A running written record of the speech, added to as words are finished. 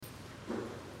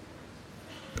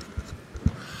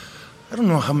I don't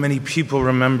know how many people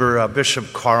remember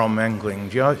Bishop Carl Mengling.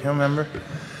 Do you remember?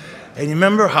 And you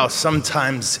remember how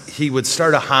sometimes he would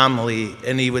start a homily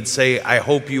and he would say, "I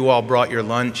hope you all brought your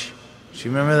lunch." Do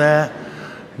you remember that?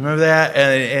 Remember that?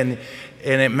 And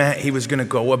it meant he was going to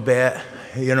go a bit.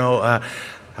 You know,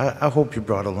 I hope you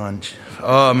brought a lunch.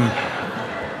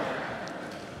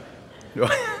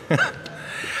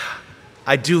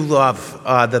 I do love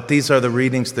that these are the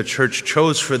readings the church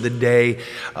chose for the day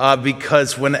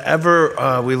because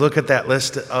whenever we look at that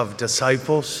list of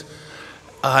disciples,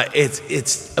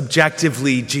 it's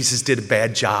objectively Jesus did a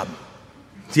bad job.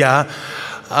 Yeah,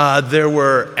 there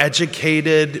were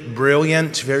educated,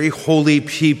 brilliant, very holy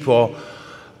people,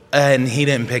 and he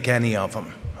didn't pick any of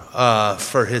them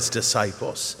for his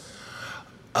disciples.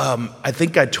 I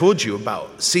think I told you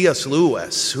about C.S.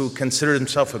 Lewis, who considered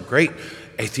himself a great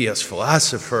atheist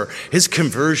philosopher. His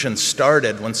conversion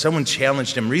started when someone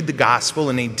challenged him, read the gospel,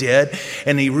 and he did,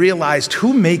 and he realized,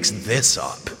 who makes this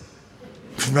up,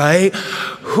 right?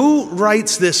 Who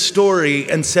writes this story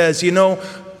and says, you know,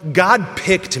 God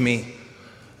picked me,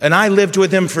 and I lived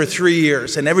with him for 3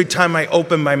 years, and every time I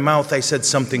opened my mouth, I said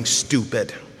something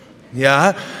stupid.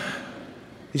 Yeah?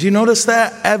 Did you notice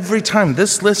that? Every time,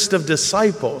 this list of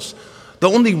disciples, the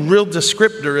only real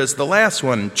descriptor is the last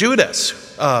one, Judas,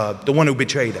 the one who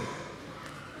betrayed him.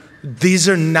 These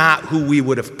are not who we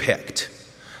would have picked.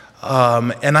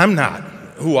 And I'm not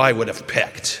who I would have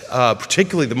picked.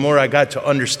 Particularly the more I got to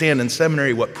understand in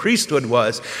seminary what priesthood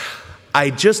was, I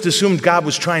just assumed God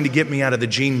was trying to get me out of the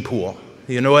gene pool.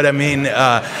 You know what I mean?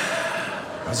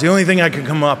 It's the only thing I could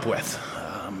come up with.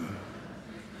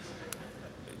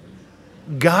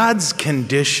 God's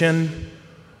condition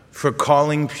for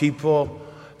calling people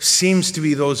seems to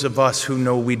be those of us who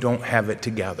know we don't have it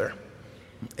together.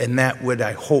 And that would,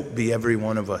 I hope, be every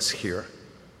one of us here.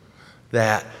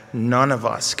 That none of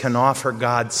us can offer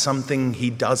God something he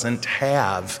doesn't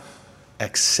have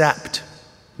except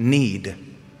need.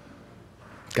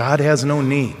 God has no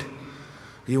need.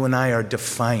 You and I are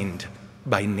defined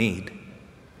by need.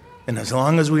 And as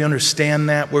long as we understand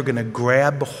that, we're going to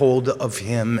grab hold of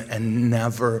him and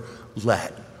never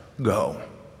let go.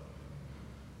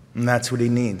 And that's what he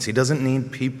needs. He doesn't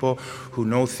need people who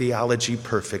know theology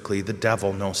perfectly. The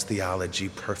devil knows theology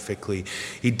perfectly.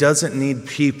 He doesn't need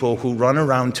people who run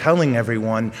around telling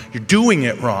everyone, you're doing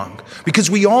it wrong.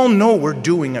 Because we all know we're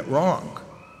doing it wrong.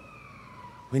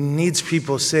 He needs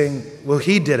people saying, well,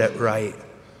 he did it right.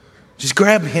 Just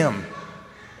grab him.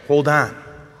 Hold on.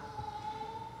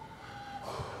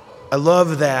 I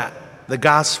love that the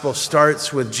gospel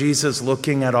starts with Jesus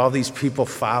looking at all these people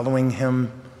following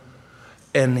him,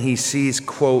 and he sees,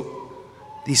 quote,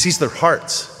 he sees their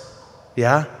hearts.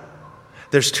 Yeah?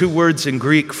 There's 2 words in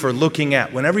Greek for looking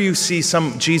at. Whenever you see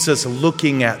Jesus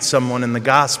looking at someone in the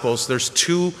Gospels, there's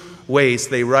 2 ways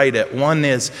they write it. One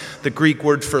is the Greek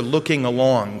word for looking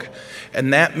along,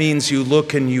 and that means you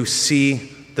look and you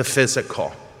see the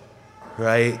physical,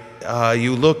 right?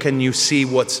 You look and you see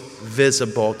what's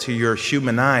visible to your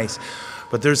human eyes.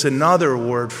 But there's another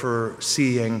word for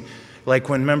seeing, like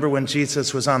remember when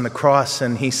Jesus was on the cross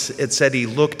and it said he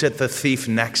looked at the thief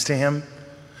next to him?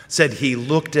 It said he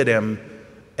looked at him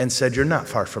and said, you're not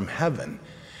far from heaven.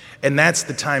 And that's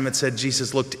the time it said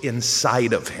Jesus looked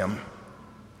inside of him.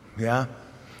 Yeah?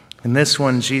 In this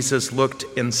one, Jesus looked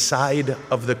inside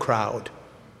of the crowd.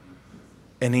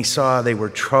 And he saw they were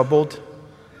troubled,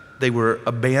 they were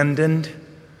abandoned,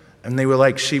 and they were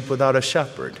like sheep without a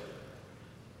shepherd.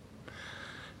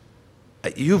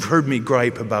 You've heard me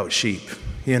gripe about sheep.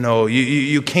 You know,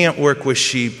 you can't work with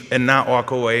sheep and not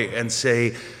walk away and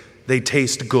say they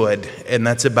taste good, and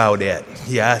that's about it.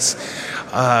 Yes.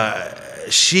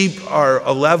 Sheep are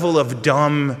a level of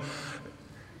dumb,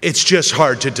 it's just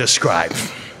hard to describe.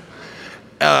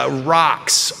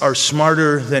 Rocks are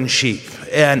smarter than sheep,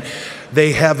 and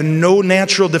they have no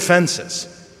natural defenses.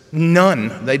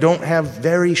 None. They don't have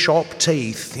very sharp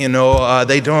teeth, you know.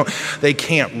 They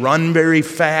can't run very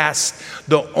fast.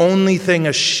 The only thing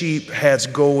a sheep has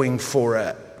going for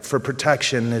it, for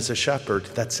protection, is a shepherd.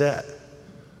 That's it.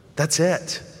 That's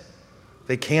it.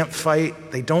 They can't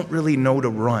fight. They don't really know to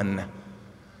run.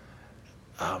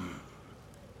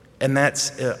 And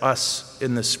that's us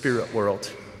in the spirit world.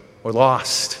 We're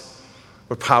lost.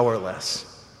 We're powerless.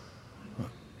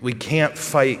 We can't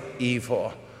fight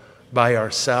evil by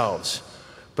ourselves.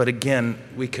 But again,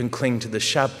 we can cling to the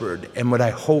shepherd. And what I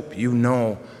hope you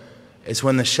know is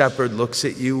when the shepherd looks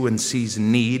at you and sees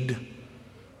need,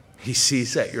 he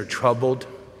sees that you're troubled,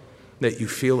 that you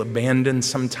feel abandoned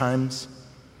sometimes.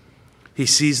 He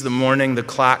sees the morning, the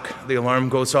clock, the alarm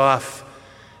goes off,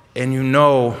 and you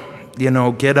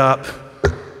know, get up,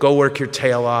 go work your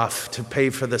tail off to pay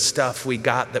for the stuff we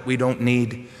got that we don't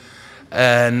need,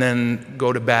 and then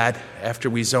go to bed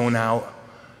after we zone out,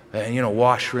 and,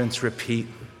 wash, rinse, repeat.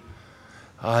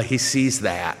 He sees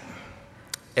that,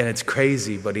 and it's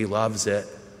crazy, but he loves it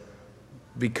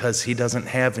because he doesn't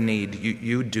have need.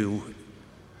 You do.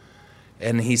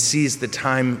 And he sees the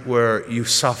time where you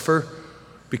suffer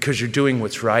because you're doing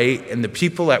what's right, and the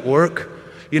people at work,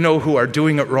 who are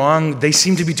doing it wrong, they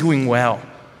seem to be doing well,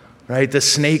 right? The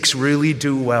snakes really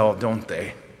do well, don't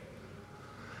they?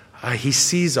 He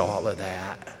sees all of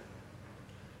that.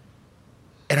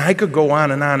 And I could go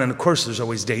on, and of course there's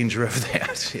always danger of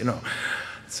that,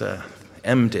 It's a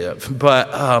MDiv. But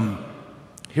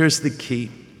here's the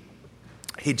key.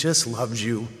 He just loves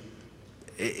you.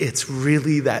 It's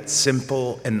really that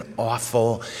simple and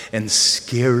awful and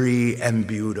scary and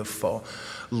beautiful.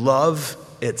 Love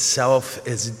itself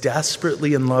is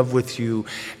desperately in love with you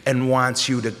and wants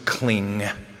you to cling,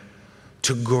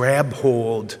 to grab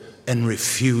hold and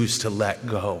refuse to let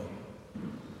go.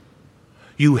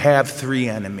 You have 3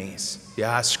 enemies.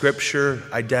 Yeah, Scripture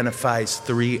identifies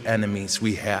 3 enemies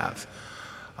we have.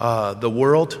 The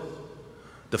world,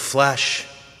 the flesh,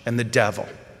 and the devil.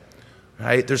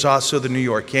 Right? There's also the New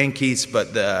York Yankees,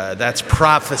 but that's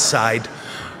prophesied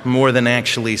more than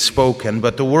actually spoken.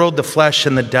 But the world, the flesh,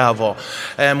 and the devil.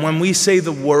 And when we say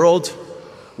the world,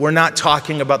 we're not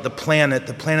talking about the planet.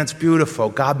 The planet's beautiful.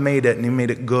 God made it, and He made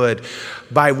it good.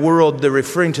 By world, they're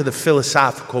referring to the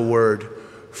philosophical word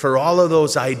for all of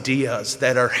those ideas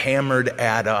that are hammered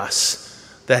at us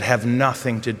that have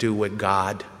nothing to do with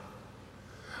God.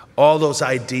 All those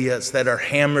ideas that are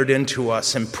hammered into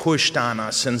us and pushed on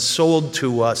us and sold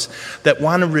to us that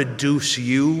want to reduce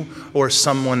you or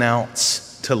someone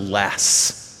else to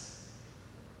less.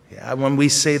 Yeah, when we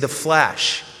say the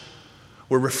flesh,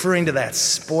 we're referring to that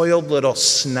spoiled little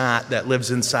snot that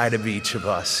lives inside of each of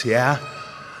us, yeah?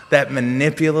 That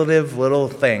manipulative little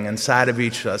thing inside of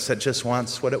each of us that just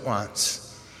wants what it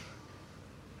wants.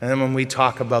 And then when we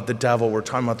talk about the devil, we're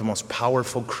talking about the most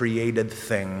powerful created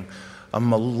thing, a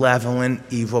malevolent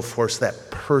evil force that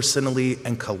personally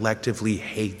and collectively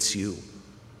hates you.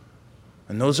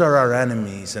 And those are our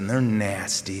enemies, and they're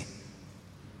nasty.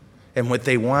 And what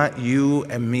they want you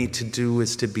and me to do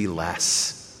is to be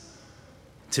less,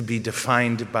 to be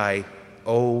defined by,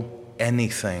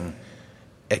 anything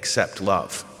except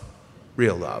love,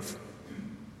 real love.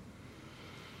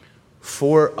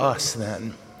 For us,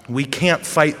 then, we can't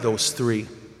fight those 3.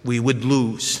 We would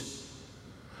lose.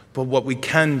 But what we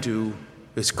can do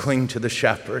is cling to the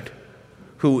shepherd,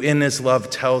 who in his love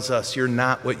tells us, you're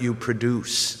not what you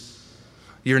produce.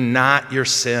 You're not your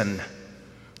sin.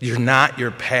 You're not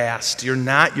your past. You're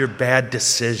not your bad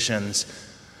decisions.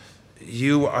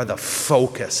 You are the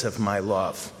focus of my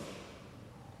love.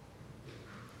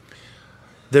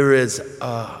 There is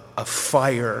a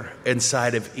fire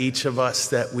inside of each of us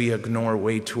that we ignore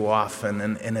way too often,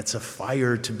 and it's a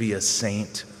fire to be a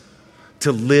saint.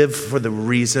 To live for the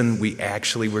reason we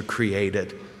actually were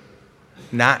created.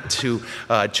 Not to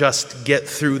just get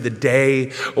through the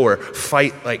day or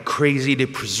fight like crazy to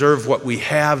preserve what we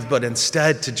have, but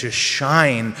instead to just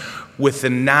shine with the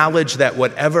knowledge that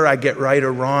whatever I get right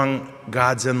or wrong,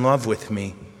 God's in love with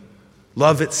me.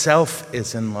 Love itself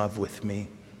is in love with me.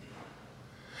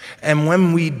 And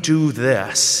when we do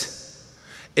this,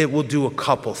 it will do a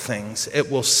couple things. It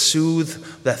will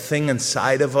soothe that thing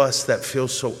inside of us that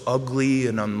feels so ugly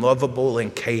and unlovable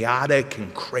and chaotic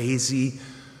and crazy.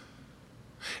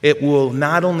 It will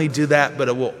not only do that, but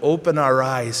it will open our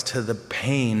eyes to the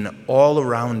pain all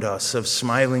around us of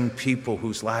smiling people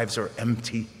whose lives are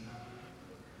empty.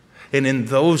 And in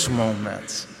those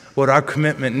moments, what our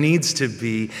commitment needs to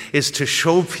be is to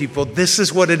show people this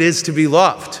is what it is to be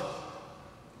loved.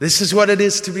 This is what it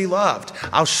is to be loved.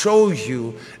 I'll show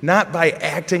you, not by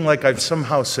acting like I'm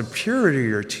somehow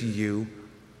superior to you,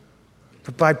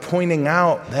 but by pointing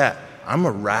out that I'm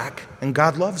a wreck and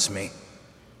God loves me.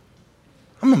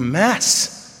 I'm a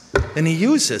mess and He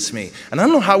uses me. And I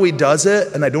don't know how He does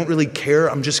it, and I don't really care.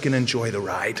 I'm just going to enjoy the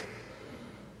ride.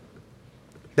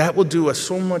 That will do us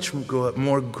so much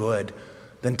more good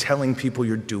than telling people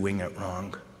you're doing it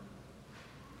wrong.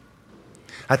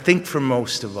 I think for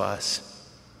most of us,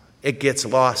 it gets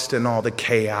lost in all the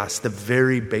chaos, the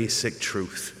very basic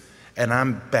truth. And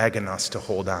I'm begging us to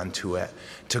hold on to it,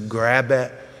 to grab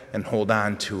it and hold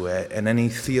on to it. And any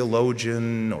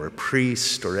theologian or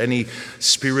priest or any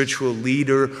spiritual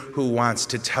leader who wants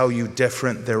to tell you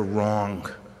different, they're wrong.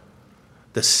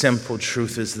 The simple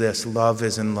truth is this: love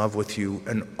is in love with you,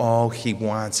 and all He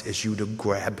wants is you to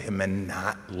grab Him and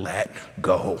not let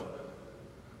go.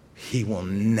 He will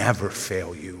never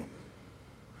fail you.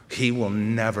 He will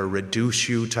never reduce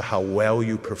you to how well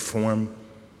you perform.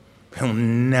 He'll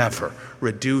never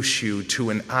reduce you to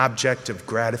an object of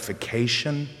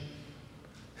gratification.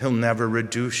 He'll never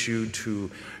reduce you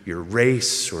to your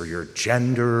race or your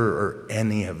gender or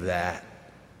any of that.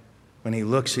 When he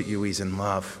looks at you, he's in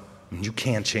love, and you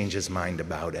can't change his mind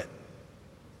about it.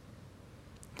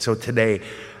 So today,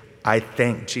 I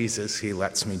thank Jesus he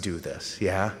lets me do this,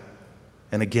 yeah?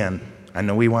 And again, I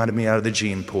know he wanted me out of the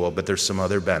gene pool, but there's some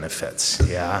other benefits,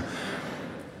 yeah?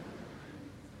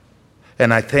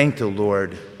 And I thank the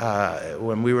Lord.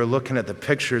 When we were looking at the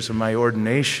pictures of my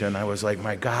ordination, I was like,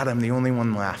 my God, I'm the only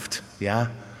one left, yeah?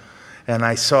 And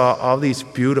I saw all these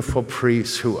beautiful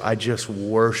priests who I just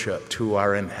worshiped, who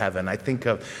are in heaven. I think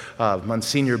of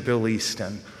Monsignor Bill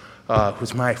Easton,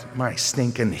 who's my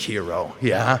stinking hero,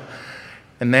 yeah?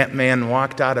 And that man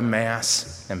walked out of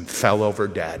Mass and fell over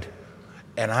dead.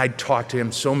 And I talked to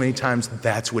him so many times,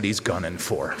 that's what he's gunning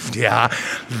for. Yeah,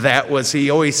 he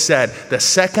always said, the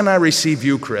second I receive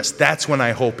Eucharist, that's when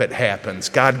I hope it happens.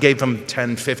 God gave him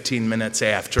 10, 15 minutes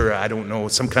after, I don't know,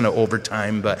 some kind of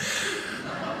overtime.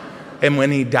 And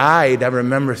when he died, I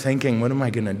remember thinking, what am I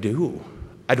going to do?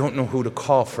 I don't know who to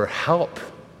call for help.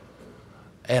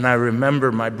 And I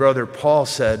remember my brother Paul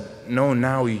said, no,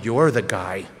 now you're the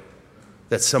guy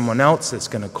that someone else is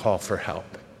going to call for help.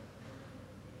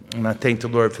 And I thank the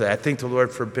Lord for that. I thank the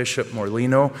Lord for Bishop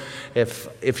Morlino.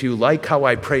 If you like how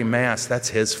I pray Mass, that's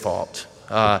his fault.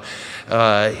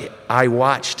 I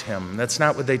watched him. That's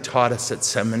not what they taught us at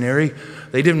seminary.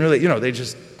 They didn't really, they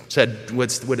just said,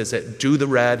 what is it? Do the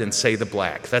red and say the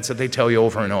black. That's what they tell you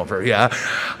over and over, yeah?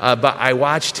 But I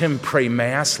watched him pray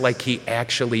Mass like he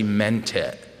actually meant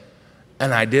it.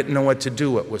 And I didn't know what to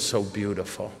do. It was so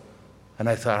beautiful. And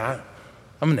I thought,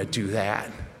 I'm going to do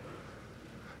that.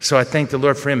 So I thank the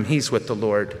Lord for him. He's with the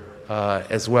Lord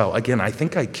as well. Again, I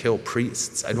think I kill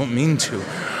priests. I don't mean to.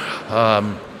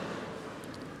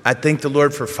 I thank the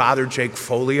Lord for Father Jake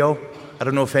Folio. I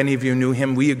don't know if any of you knew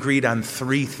him. We agreed on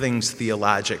 3 things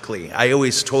theologically. I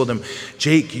always told him,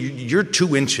 Jake, you're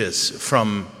 2 inches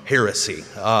from heresy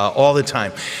all the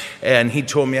time. And he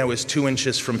told me I was 2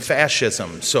 inches from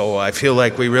fascism. So I feel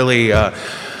like we really... I'm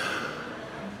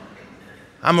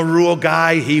a rule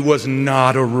guy. He was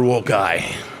not a rule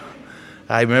guy.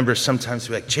 I remember sometimes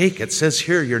he'd be like, Jake, it says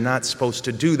here you're not supposed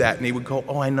to do that. And he would go,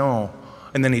 oh, I know.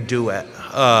 And then he'd do it.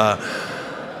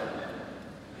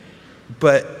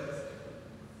 But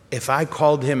if I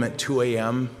called him at 2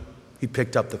 a.m., he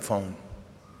picked up the phone.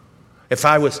 If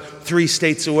I was 3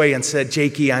 states away and said,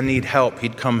 Jakey, I need help,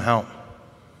 he'd come help.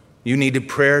 You needed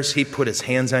prayers, he put his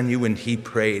hands on you and he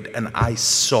prayed. And I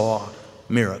saw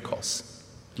miracles,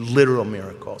 literal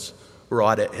miracles,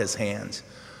 wrought at his hands.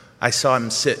 I saw him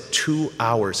sit 2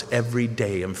 hours every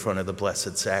day in front of the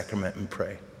Blessed Sacrament and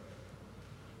pray.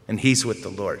 And he's with the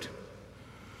Lord.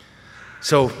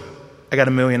 So I got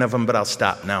a million of them, but I'll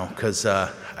stop now because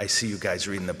I see you guys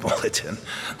reading the bulletin.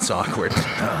 It's awkward.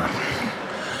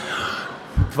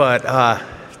 But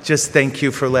just thank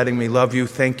you for letting me love you.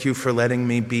 Thank you for letting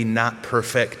me be not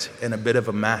perfect and a bit of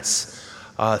a mess.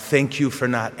 Thank you for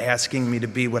not asking me to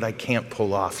be what I can't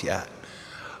pull off yet.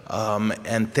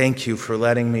 And thank you for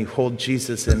letting me hold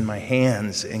Jesus in my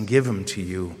hands and give him to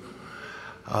you.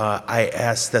 I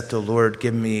ask that the Lord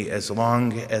give me as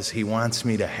long as he wants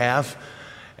me to have,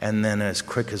 and then as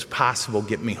quick as possible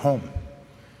get me home.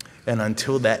 And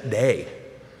until that day,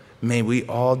 may we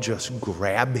all just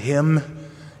grab him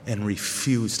and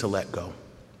refuse to let go.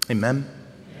 Amen?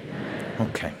 Amen.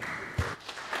 Okay.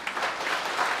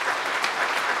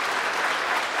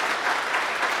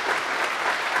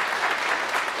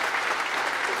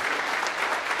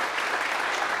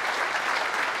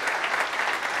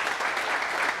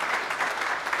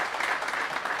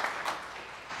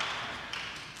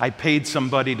 I paid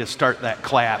somebody to start that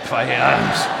clap.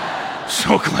 I'm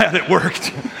so glad it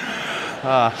worked.